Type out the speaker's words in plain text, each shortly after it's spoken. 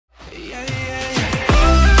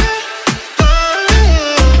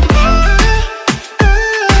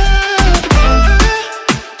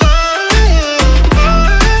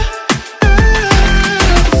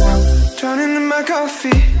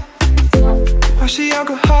the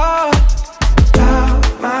alcohol out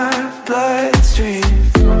my bloodstream.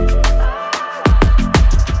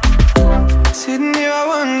 Sitting here, I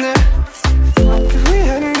wonder if we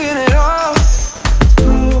hadn't been at all,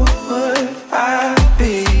 who would I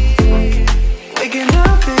be? Waking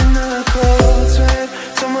up in the cold sweat,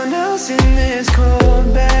 someone else in this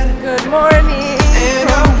cold bed. Good morning. And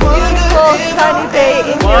I wonder Beautiful sunny day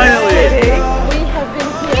in New York City. We have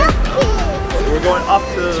been here. We're going up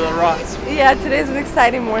to the rocks. Yeah, today's an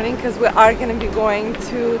exciting morning because we are going to be going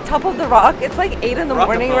to top of the rock. It's like 8 in the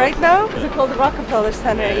morning right now. Is it called the Rockefeller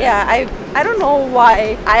Center? Yeah, I don't know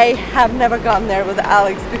why I have never gone there with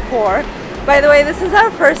Alex before. By the way, this is our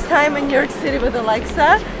first time in New York City with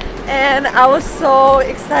Alexa, and I was so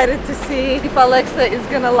excited to see if Alexa is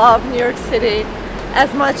going to love New York City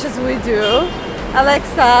as much as we do.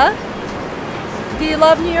 Alexa, do you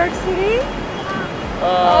love New York City?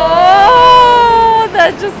 Oh,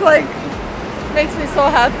 that just like makes me so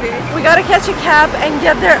happy. We gotta catch a cab and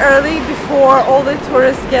get there early before all the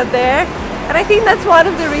tourists get there. And I think that's one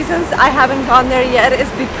of the reasons I haven't gone there yet, is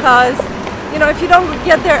because, you know, if you don't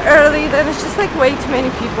get there early, then it's just like way too many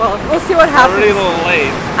people. We'll see what happens. Already a little late.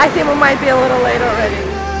 I think we might be a little late already.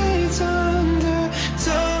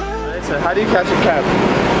 So how do you catch a cab?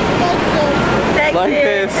 Like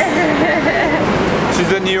this.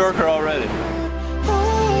 She's a New Yorker already.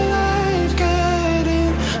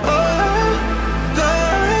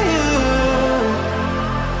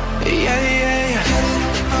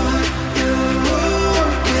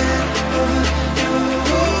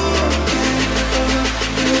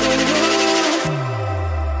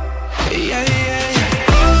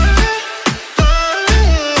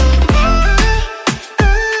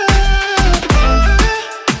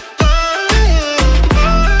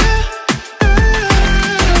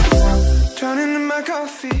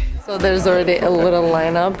 So there's already a little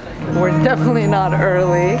lineup. We're definitely not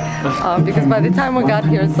early because by the time we got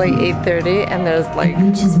here it's like 8:30 and there's like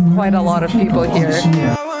quite a lot of people here.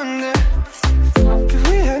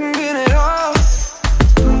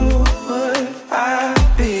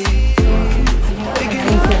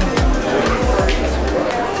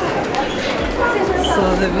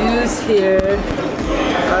 So the views here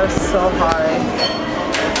are so high.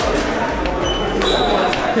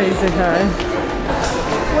 Crazy high.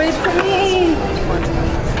 Wait for me!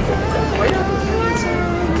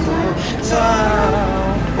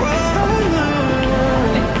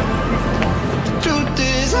 Truth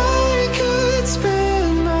is, I could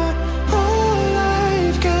spend my whole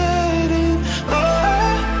life getting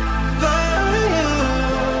over you.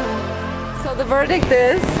 So the verdict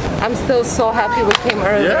is, I'm still so happy we came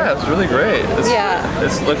early. Yeah, it's really great. It's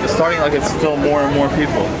like it's starting like it's still more and more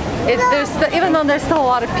people. Even though there's still a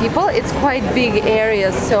lot of people, it's quite big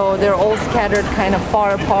areas, so they're all scattered kind of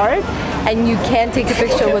far apart, and you can't take a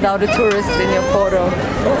picture without a tourist in your photo.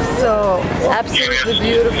 So absolutely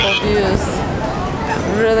beautiful views.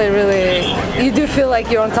 Really, really, you do feel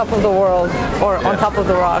like you're on top of the world or on top of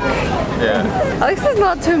the rock. Yeah. Alexa's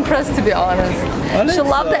not too impressed, to be honest. She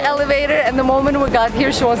loved the elevator, and the moment we got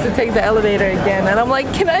here, she wants to take the elevator again. And I'm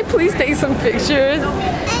like, can I please take some pictures?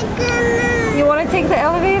 You want to take the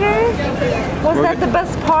elevator? Was that the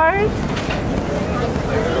best part?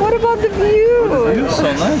 What about the view? The view's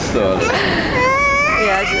so nice though.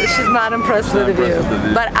 Yeah, she's not impressed with the view.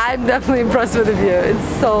 But I'm definitely impressed with the view. It's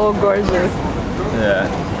so gorgeous. Yeah.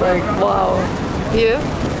 Like, wow. You?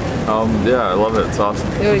 Yeah, I love it. It's awesome.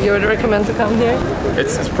 You would recommend to come here?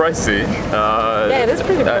 It's pricey. Yeah, it is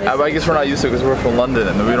pretty pricey. I guess we're not used to it because we're from London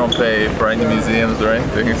and we don't pay for any museums or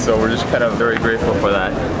anything, so we're just kind of very grateful for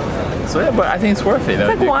that. So yeah, but I think it's worth it.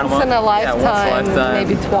 It's like once in a lifetime,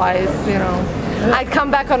 maybe twice, you know. Yeah. I'd come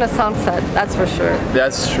back on a sunset, that's for sure.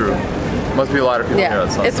 That's true. Must be a lot of people here at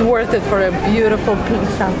sunset. It's worth it for a beautiful pink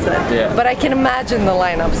sunset. Yeah. But I can imagine the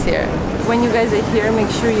lineups here. When you guys are here, make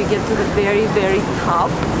sure you get to the very, very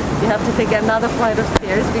top. You have to take another flight of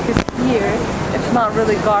stairs because here it's not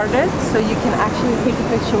really guarded, so you can actually take a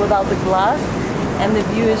picture without the glass, and the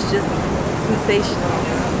view is just sensational.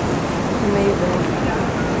 Amazing.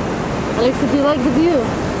 Alexa, do you like the view?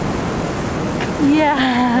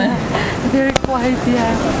 Yeah, very quiet,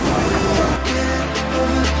 yeah.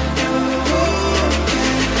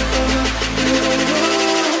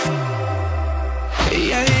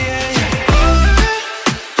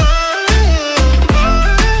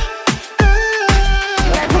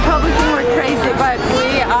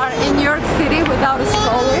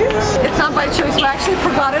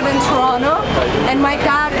 Forgot it in Toronto, and my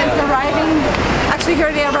dad is arriving. Actually,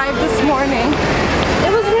 here they arrived this morning.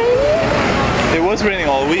 It was raining. It was raining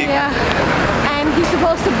all week. Yeah, and he's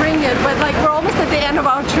supposed to bring it, but like we're almost at the end of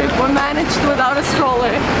our trip. We managed without a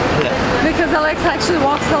stroller because Alexa actually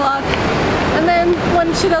walks a lot. And then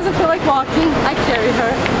when she doesn't feel like walking, I carry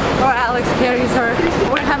her, or Alex carries her.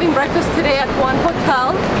 We're having breakfast today at one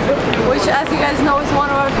hotel, which, as you guys know, is one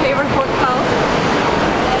of our favorite hotels.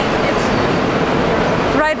 It's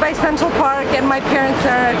right by Central Park, and my parents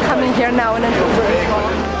are coming here now in an Uber as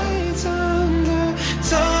well.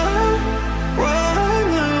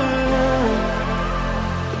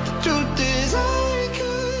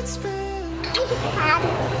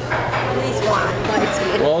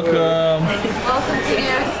 Welcome. Welcome to New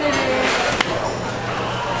York City.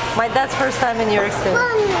 My dad's first time in New York City.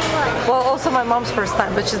 Well, also my mom's first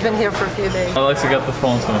time, but she's been here for a few days. Alexa got the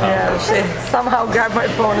phone somehow. Yeah, she somehow grabbed my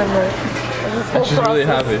phone in this whole She's process. really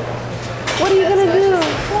happy. What are you gonna do?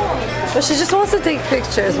 But she just wants to take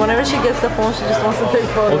pictures. Whenever she gets the phone, she just wants to take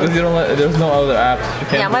photos. Well, because you don't let, there's no other apps. You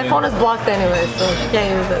can't. Yeah, my phone is blocked anyway, so she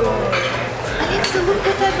can't use it. Alexa, look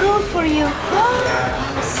what I brought for you.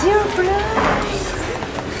 Surprise!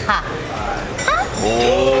 Ha!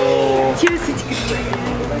 Oh. Cheers,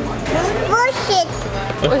 Push it!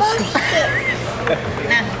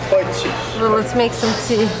 Push it. Well, let's make some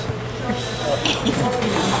tea.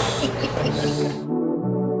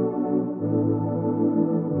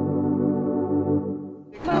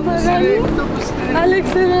 Alex,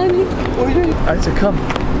 Alexa, come.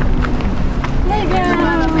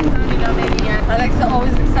 Alexa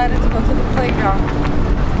always excited to go to the playground.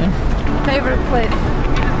 Favorite place.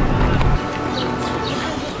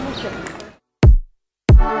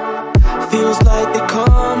 Feels like they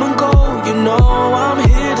come and go, you know I'm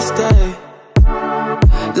here to stay.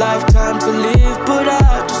 Lifetime to live, but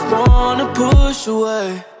I just wanna push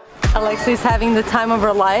away. Alexa is having the time of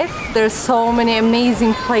her life. There's so many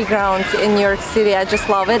amazing playgrounds in New York City. I just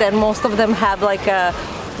love it, and most of them have like a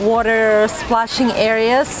water splashing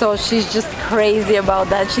area, so she's just crazy about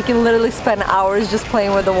that. She can literally spend hours just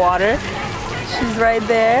playing with the water. She's right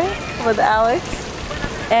there with Alex.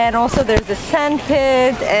 And also there's a sand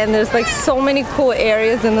pit, and there's like so many cool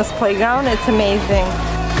areas in this playground. It's amazing.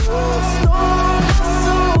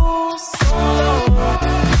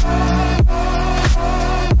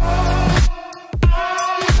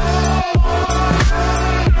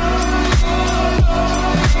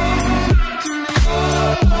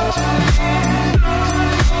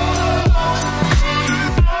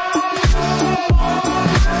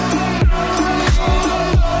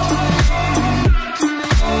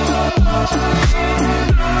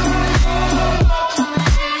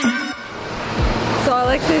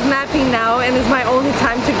 Alexa is napping now, and it's my only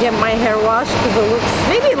time to get my hair washed because it looks,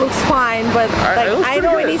 maybe it looks fine, but like, I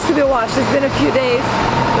know it needs to be washed. It's been a few days.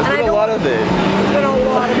 It's been a lot of days. It's been a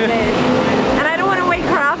lot of days. And I don't want to wake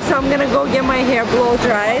her up, so I'm gonna go get my hair blow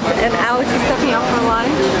dried. And Alex is stepping up for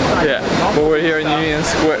lunch. Yeah, but we're here in Union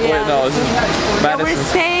Square. Yeah, wait, no, this is Madison. We're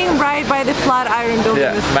staying right by the Flatiron building.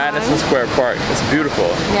 Yeah, this Madison time. Square Park. It's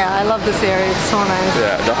beautiful. Yeah, I love this area. It's so nice.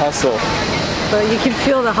 Yeah, the hustle. So you can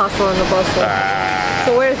feel the hustle and the bustle.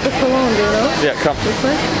 So where's the salon, do you know? Yeah, come. This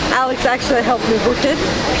way? Alex actually helped me book it.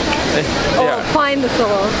 Yeah. Find the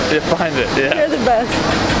salon. Yeah, find it, yeah. You're the best.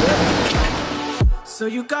 So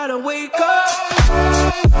you gotta wake up.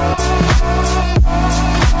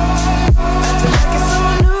 Acting like it's so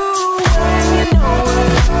new when you know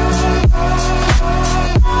it.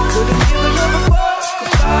 Couldn't give another fuck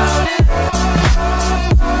about it.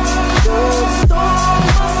 You stole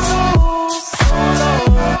my soul so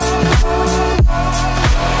long.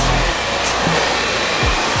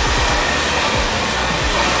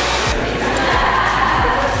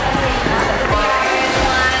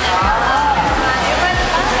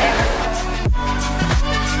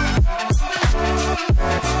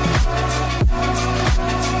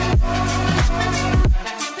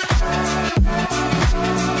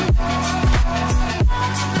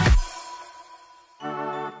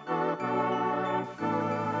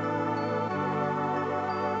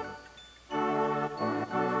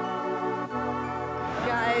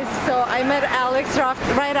 So I met Alex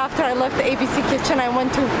right after I left the ABC kitchen. I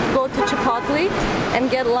went to go to Chipotle and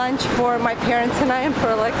get lunch for my parents and I and for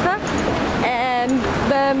Alexa. And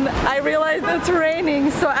then I realized it's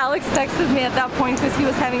raining. So Alex texted me at that point because he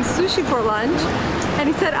was having sushi for lunch. And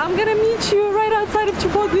he said, I'm gonna meet you right outside of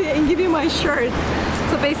Chipotle and give you my shirt.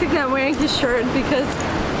 So basically I'm wearing his shirt because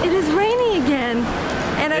it is raining again.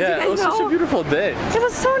 And as you guys it was know, such a beautiful day. It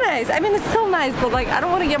was so nice. I mean, it's still nice, but like, I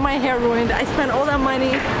don't want to get my hair ruined. I spent all that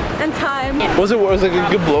money and time. Was it a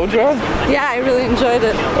good blow dry? Yeah, I really enjoyed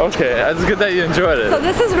it. Okay, it's good that you enjoyed it. So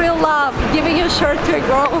this is real love, giving your shirt to a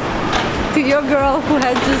girl, to your girl who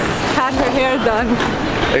had just had her hair done.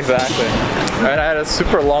 Exactly. and I had a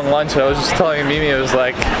super long lunch. I was just telling Mimi, it was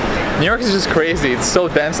like, New York is just crazy. It's so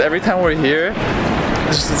dense. Every time we're here,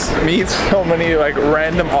 just meet so many like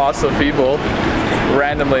random awesome people.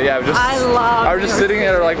 Randomly, yeah. I was just sitting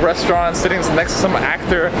at a like restaurant, sitting next to some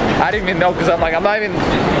actor. I didn't even know because I'm not even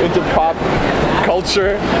into pop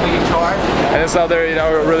culture. And this other, you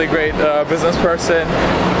know, really great business person.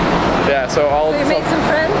 Yeah, so you made some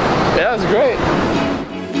friends? Yeah, it was great.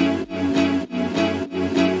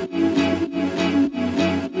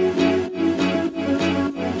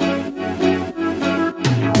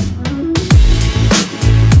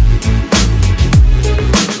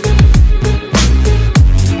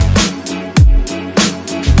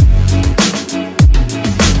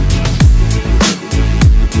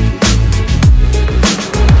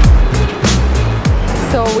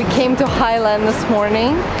 Highland this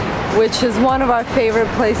morning, which is one of our favorite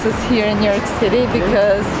places here in New York City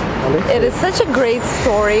because it is such a great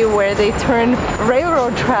story where they turned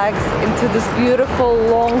railroad tracks into this beautiful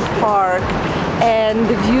long park, and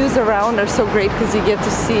the views around are so great because you get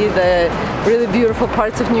to see the really beautiful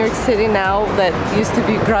parts of New York City now that used to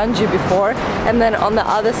be grungy before, and then on the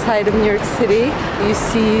other side of New York City you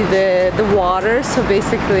see the water. So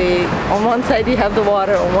basically on one side you have the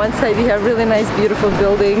water, on one side you have really nice beautiful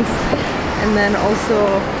buildings, and then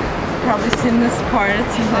also probably seen this part,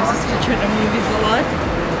 you know, this is featured in movies a lot.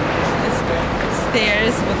 It's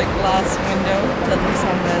stairs with a glass window that looks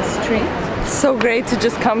on the street. So great to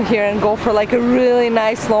just come here and go for like a really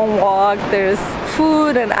nice long walk. There's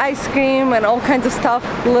food and ice cream and all kinds of stuff.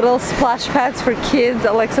 Little splash pads for kids.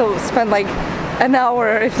 Alexa spent like an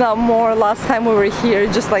hour, if not more, last time we were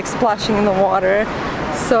here, just like splashing in the water.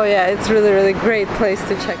 So yeah, it's really great place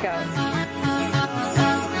to check out.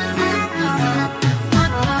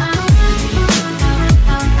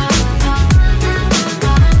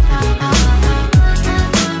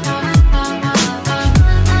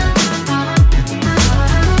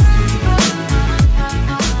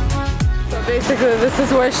 Basically, this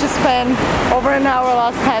is where she spent over an hour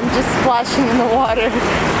last time just splashing in the water,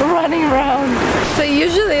 running around. So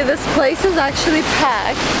usually this place is actually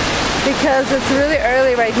packed because it's really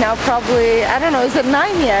early right now, probably, I don't know, is it 9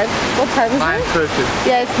 yet? What time is it? 9:30.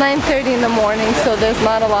 Yeah, it's 9:30 in the morning, so there's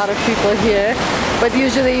not a lot of people here. But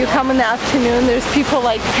usually you come in the afternoon, there's people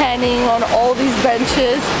like tanning on all these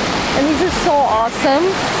benches, and these are so awesome.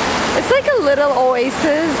 It's like a little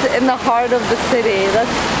oasis in the heart of the city.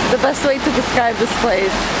 That's the best way to describe this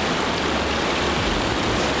place.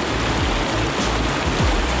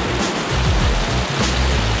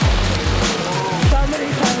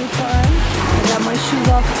 Somebody's having fun. I got my shoes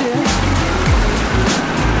off too.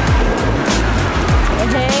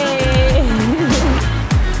 Hey!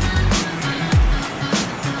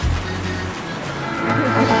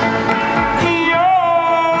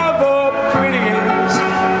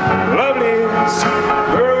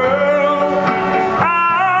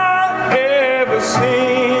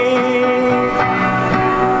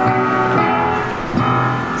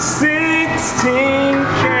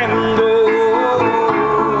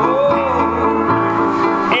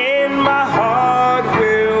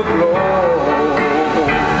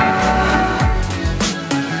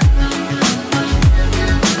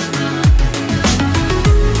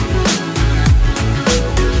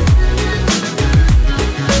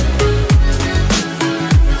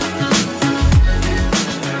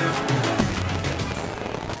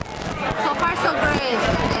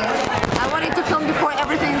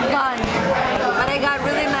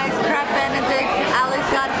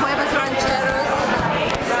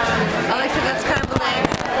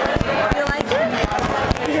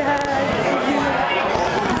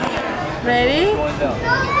 Ready?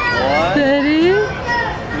 Steady.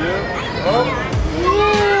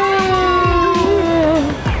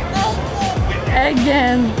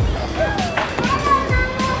 Again.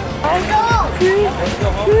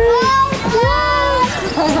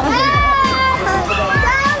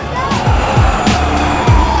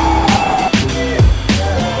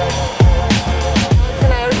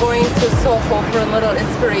 Soho for a little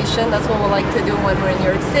inspiration. That's what we like to do when we're in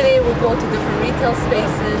New York City. We'll go to different retail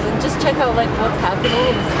spaces and just check out like what's happening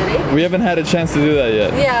in the city. We haven't had a chance to do that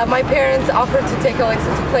yet. Yeah, my parents offered to take Alexa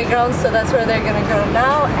to playgrounds, so that's where they're gonna go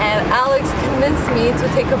now. And Alex convinced me to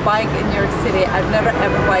take a bike in New York City. I've never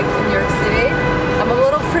ever biked in New York City. I'm a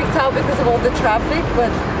little freaked out because of all the traffic,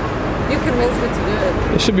 but you convinced me to do it.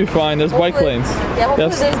 It should be fine. There's bike lanes. Yeah,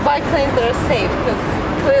 hopefully there's bike lanes that are safe because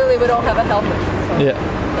clearly we don't have a helmet. So. Yeah.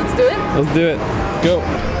 Let's do it? Let's do it. Go.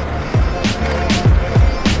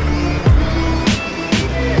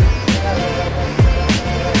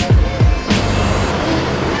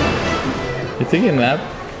 You taking a nap?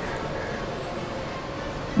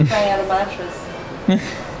 trying out a mattress.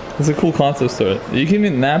 It's a cool concept store. You can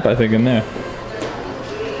even nap, I think, in there.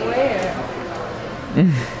 Where?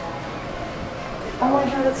 Oh my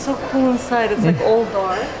god, it's so cool inside. It's like all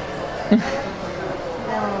dark.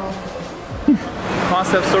 Wow.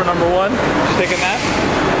 Concept store number 1. Did you take a nap?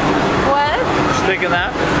 What? Did you take a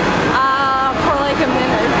nap? For like a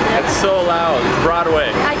minute. It's so loud. It's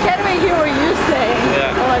Broadway. I can't even hear what you're saying.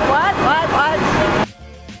 Yeah. I'm like, what?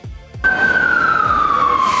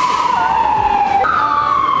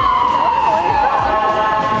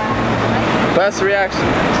 Best reaction.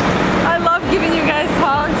 I love giving you guys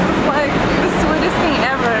hugs. It's like the sweetest thing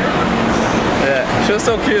ever. Yeah, she was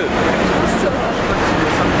so cute.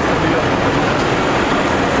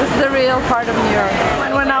 This is the real part of New York.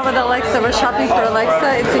 When we're now with Alexa, we're shopping for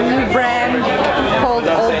Alexa. It's a new brand called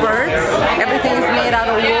Allbirds. Everything is made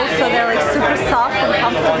out of wool, so they're like super soft and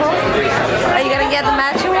comfortable. Are you gonna get the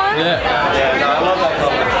matching one? Yeah. I love that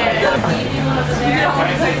color.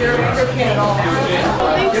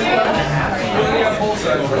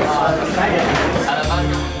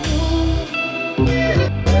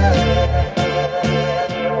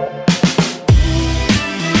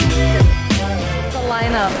 The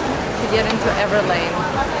lineup to get into Everlane.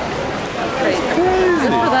 That's crazy.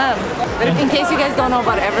 Good for them. But in case you guys don't know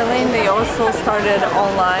about Everlane, they also started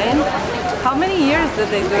online. How many years did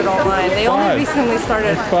they do it online? They only recently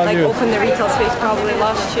started, like, open the retail space probably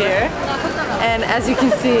last year. And as you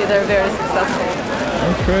can see, they're very successful.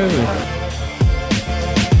 That's crazy.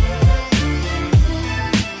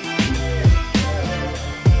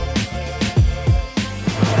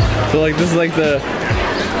 So like this is like the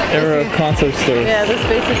era of concept stores. Yeah, this is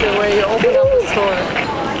basically where you open up a store.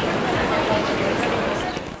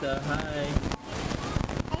 So hi.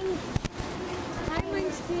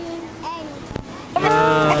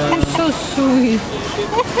 You're so sweet.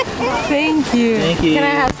 Thank you. Thank you. Can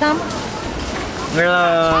I have some?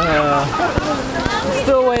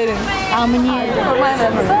 Still waiting. How many? For my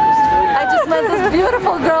memory. I just met this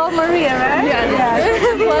beautiful girl, Maria, right? Yes. Yeah, it's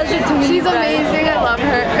a pleasure to meet you. She's amazing. I love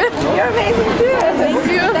her. You're amazing too. Thank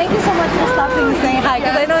you. Thank you so much for stopping and saying hi,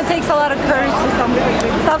 because I know it takes a lot of courage to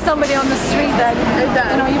stop somebody on the street that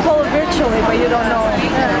you follow virtually, but you don't know.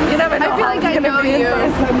 You never know. I feel like I know you.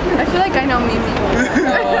 I feel like I know Mimi.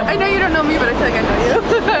 I know you don't know me, but I feel like I know you.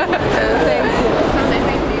 Thank you. So nice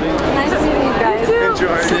to see you. Nice meeting you guys.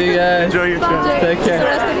 Enjoy. See you guys. Enjoy your trip. Take care.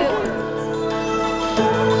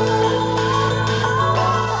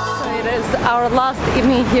 Our last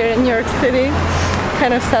evening here in New York City.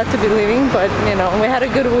 Kind of sad to be leaving, but you know, we had a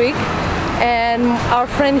good week. And our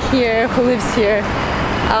friend here who lives here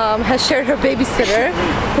has shared her babysitter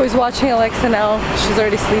who is watching Alexa now. She's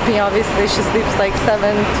already sleeping, obviously. She sleeps like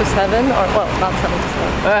 7 to 7, or well, not 7 to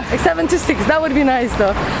 7, like 7 to 6. That would be nice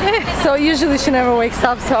though. So usually she never wakes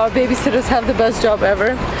up, so our babysitters have the best job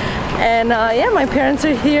ever. And yeah, my parents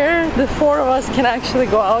are here. The 4 of us can actually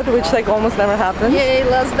go out, which like almost never happens. Yay,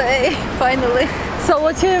 last day, finally. So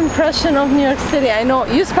what's your impression of New York City? I know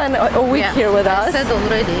you spent a week here with us. I said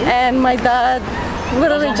already. And my dad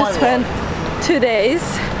literally just spent 2 days,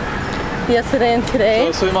 yesterday and today.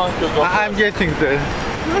 I'm getting there.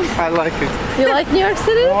 I like it. You like New York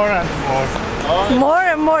City? More and more. More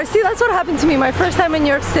and more. See, that's what happened to me. My first time in New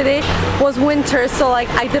York City was winter, so like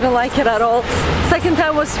I didn't like it at all. Second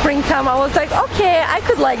time was springtime. I was like, okay, I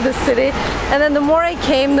could like this city. And then the more I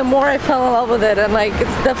came, the more I fell in love with it. And like,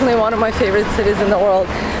 it's definitely one of my favorite cities in the world.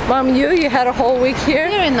 Mom, you had a whole week here?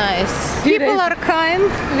 Very nice. Few People days. are kind,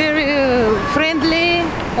 very friendly,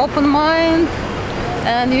 open mind,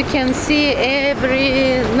 and you can see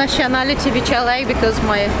every nationality which I like, because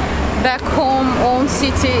my back home own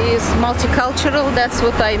city is multicultural. That's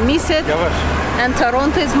what I miss it. And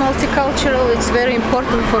Toronto is multicultural. It's very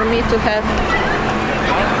important for me to have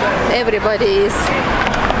everybody is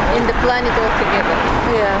in the planet all together.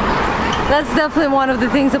 Yeah. That's definitely one of the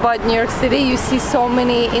things about New York City. You see so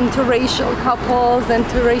many interracial couples,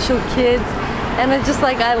 interracial kids, and it's just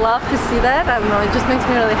like, I love to see that. I don't know, it just makes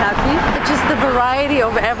me really happy. Just the variety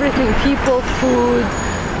of everything, people, food,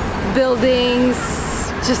 buildings,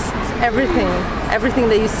 just everything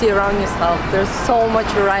that you see around yourself. There's so much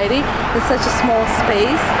variety in such a small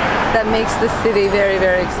space that makes the city very,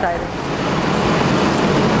 very exciting.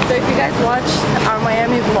 So if you guys watched our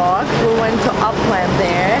Miami vlog, we went to Upland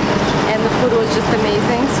there, and the food was just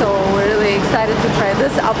amazing, so we're really excited to try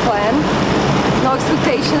this Upland. No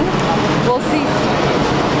expectation, we'll see.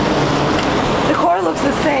 The core looks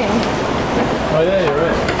the same. Oh yeah, you're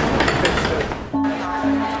right.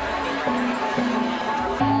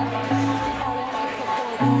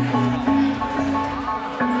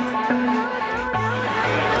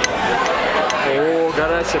 Oh,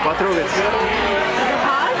 gotta Настоящее, потрогать.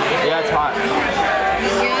 Yeah, it's hot.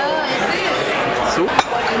 Yeah, it is. Soup?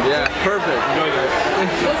 Yeah, perfect. Enjoy guys.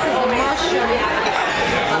 This is a mushroom.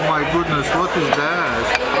 Oh my goodness, what is that?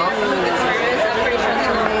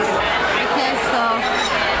 Okay, so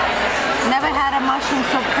never had a mushroom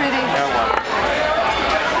so pretty. Yeah, what?